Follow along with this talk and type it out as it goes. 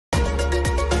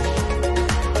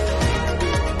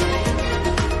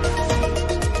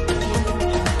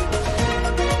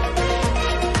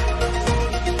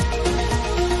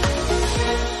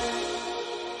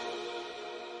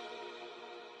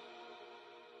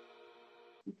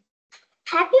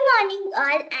Happy morning,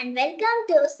 all, and welcome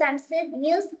to Samsidh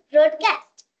News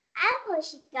Broadcast. I'm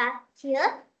Hoshika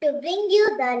here to bring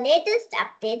you the latest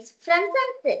updates from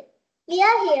Samsidh. We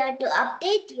are here to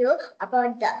update you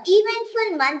about the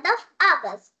eventful month of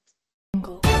August.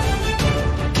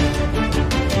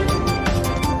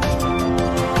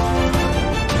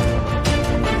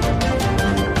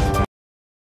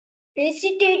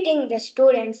 Felicitating the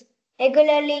students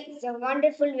regularly is a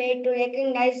wonderful way to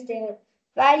recognize their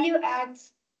value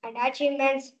adds and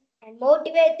achievements and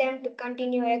motivate them to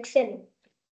continue excelling.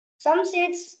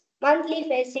 Samsid's monthly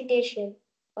felicitation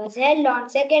was held on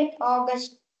 2nd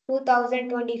August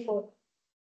 2024.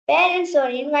 Parents are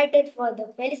invited for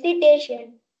the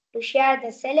felicitation to share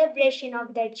the celebration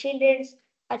of their children's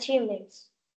achievements.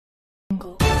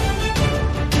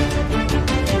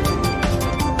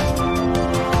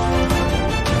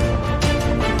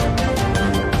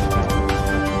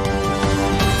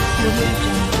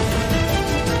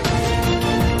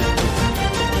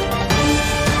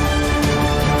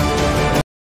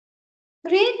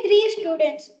 Grade 3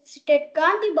 students visited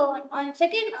Gandhi Bhavan on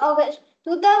 2nd August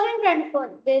 2024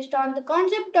 based on the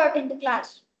concept taught in the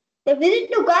class. The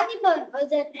visit to Gandhi Bhavan was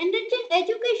an enriching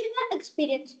educational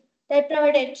experience that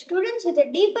provided students with a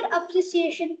deeper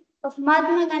appreciation of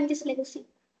Mahatma Gandhi's legacy.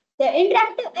 The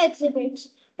interactive exhibits,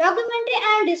 documentary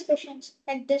and discussions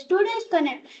helped the students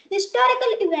connect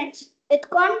historical events with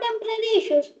contemporary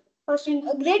issues, fostering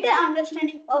a greater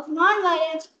understanding of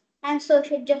non-violence and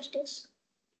social justice.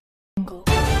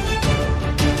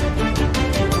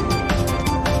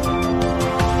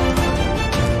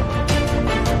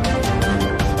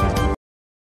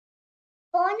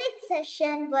 Phonics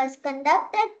session was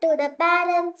conducted to the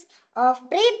parents of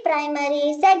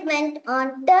pre-primary segment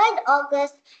on 3rd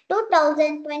August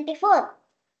 2024.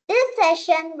 This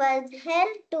session was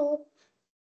held to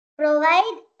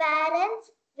provide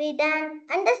parents with an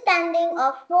understanding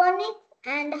of phonics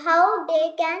and how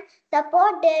they can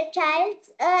support their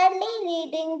child's early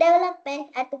reading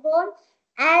development at home,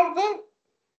 as it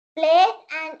plays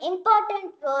an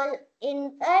important role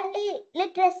in early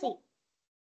literacy.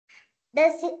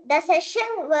 The session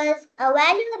was a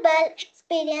valuable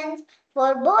experience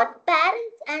for both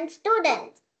parents and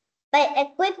students. By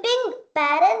equipping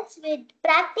parents with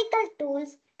practical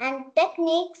tools and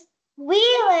techniques, we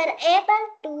were able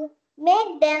to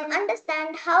make them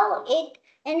understand how it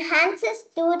enhances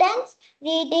students'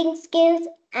 reading skills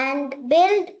and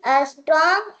build a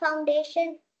strong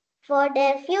foundation for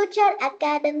their future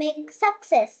academic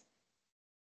success.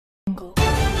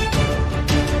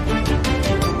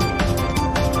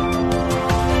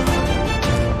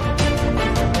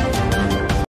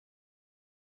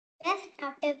 Best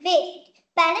after waste.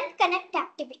 Parent Connect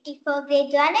activity for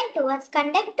grade 1 and 2 was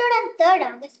conducted on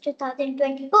 3rd August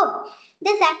 2024.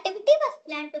 This activity was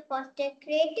planned to foster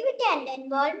creativity and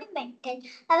environmental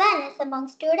awareness among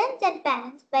students and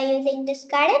parents by using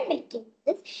discarded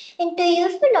materials into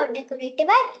useful or decorative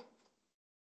items.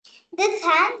 This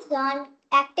hands-on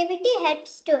activity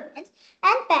helps students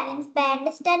and parents by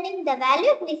understanding the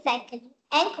value of recycling,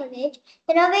 encourage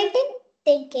innovative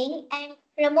thinking, and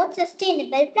promote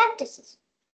sustainable practices.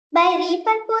 By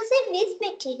repurposing these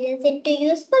materials into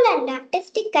useful and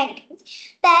artistic items,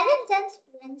 parents and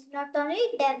students not only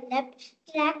developed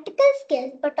practical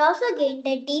skills but also gained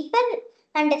a deeper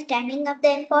understanding of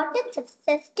the importance of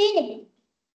sustainability.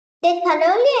 They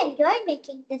thoroughly enjoyed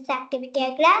making this activity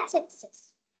a grand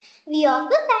success. We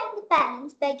also thank the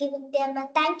parents by giving them a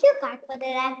thank you card for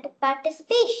their active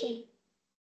participation.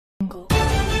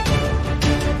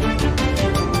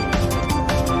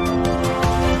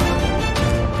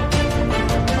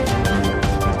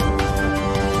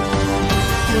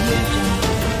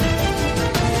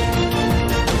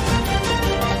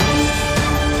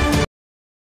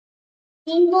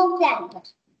 Rainbow Planter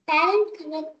Parent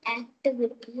Connect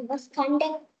activity was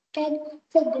conducted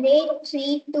for grade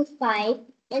 3 to 5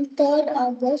 on 3rd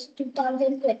August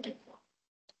 2024.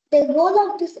 The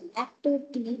goal of this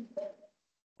activity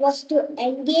was to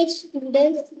engage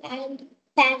students and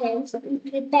parents in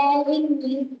preparing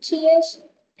nutritious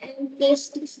and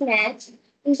tasty snacks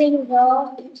using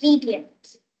raw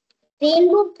ingredients.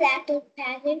 Rainbow Platter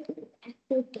Parent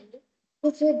Activity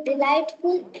is a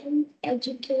delightful and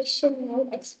educational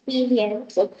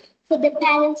experience for the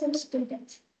parents and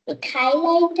students. It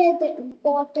highlighted the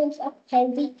importance of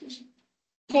healthy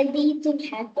eating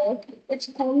habit,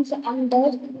 which comes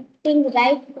under the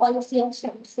right policy of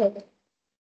success,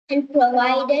 and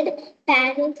provided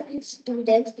parents and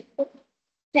students with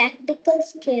practical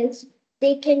skills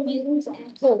they can use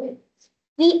at home.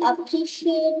 We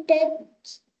appreciated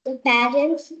the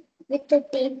parents with the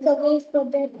takeaway for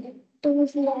the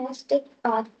enthusiastic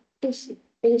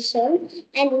participation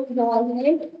and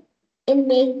involvement in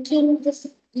making this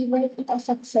event a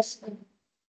successful.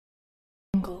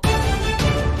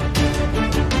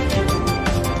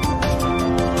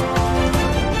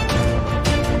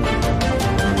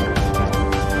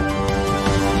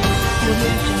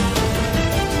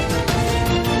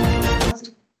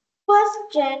 First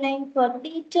training for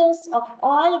teachers of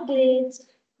all grades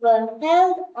were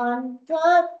held on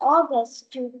 3rd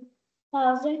August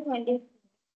 2024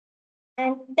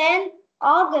 and 10th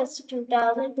August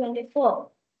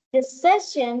 2024. This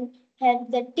session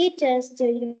helped the teachers to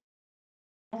use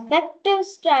effective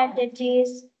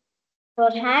strategies for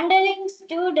handling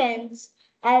students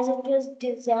as it was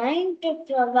designed to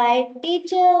provide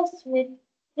teachers with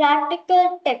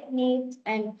practical techniques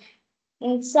and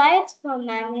insights for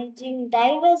managing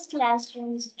diverse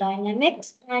classrooms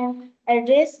dynamics and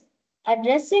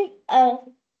addressing a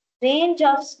range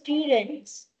of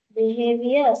students'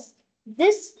 behaviors.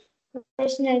 This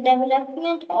professional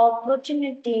development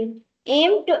opportunity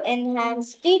aimed to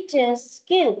enhance teachers'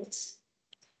 skills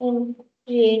in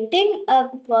creating a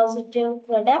positive,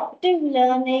 productive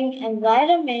learning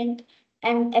environment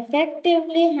and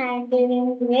effectively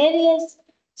handling various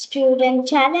student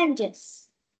challenges.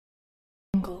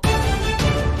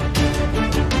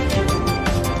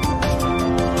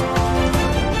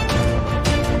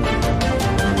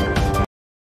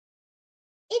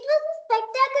 It was a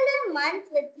spectacular month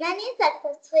with many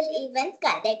successful events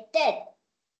conducted.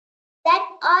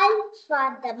 That's all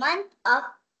for the month of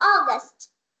August.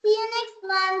 See you next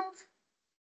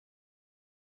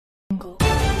month.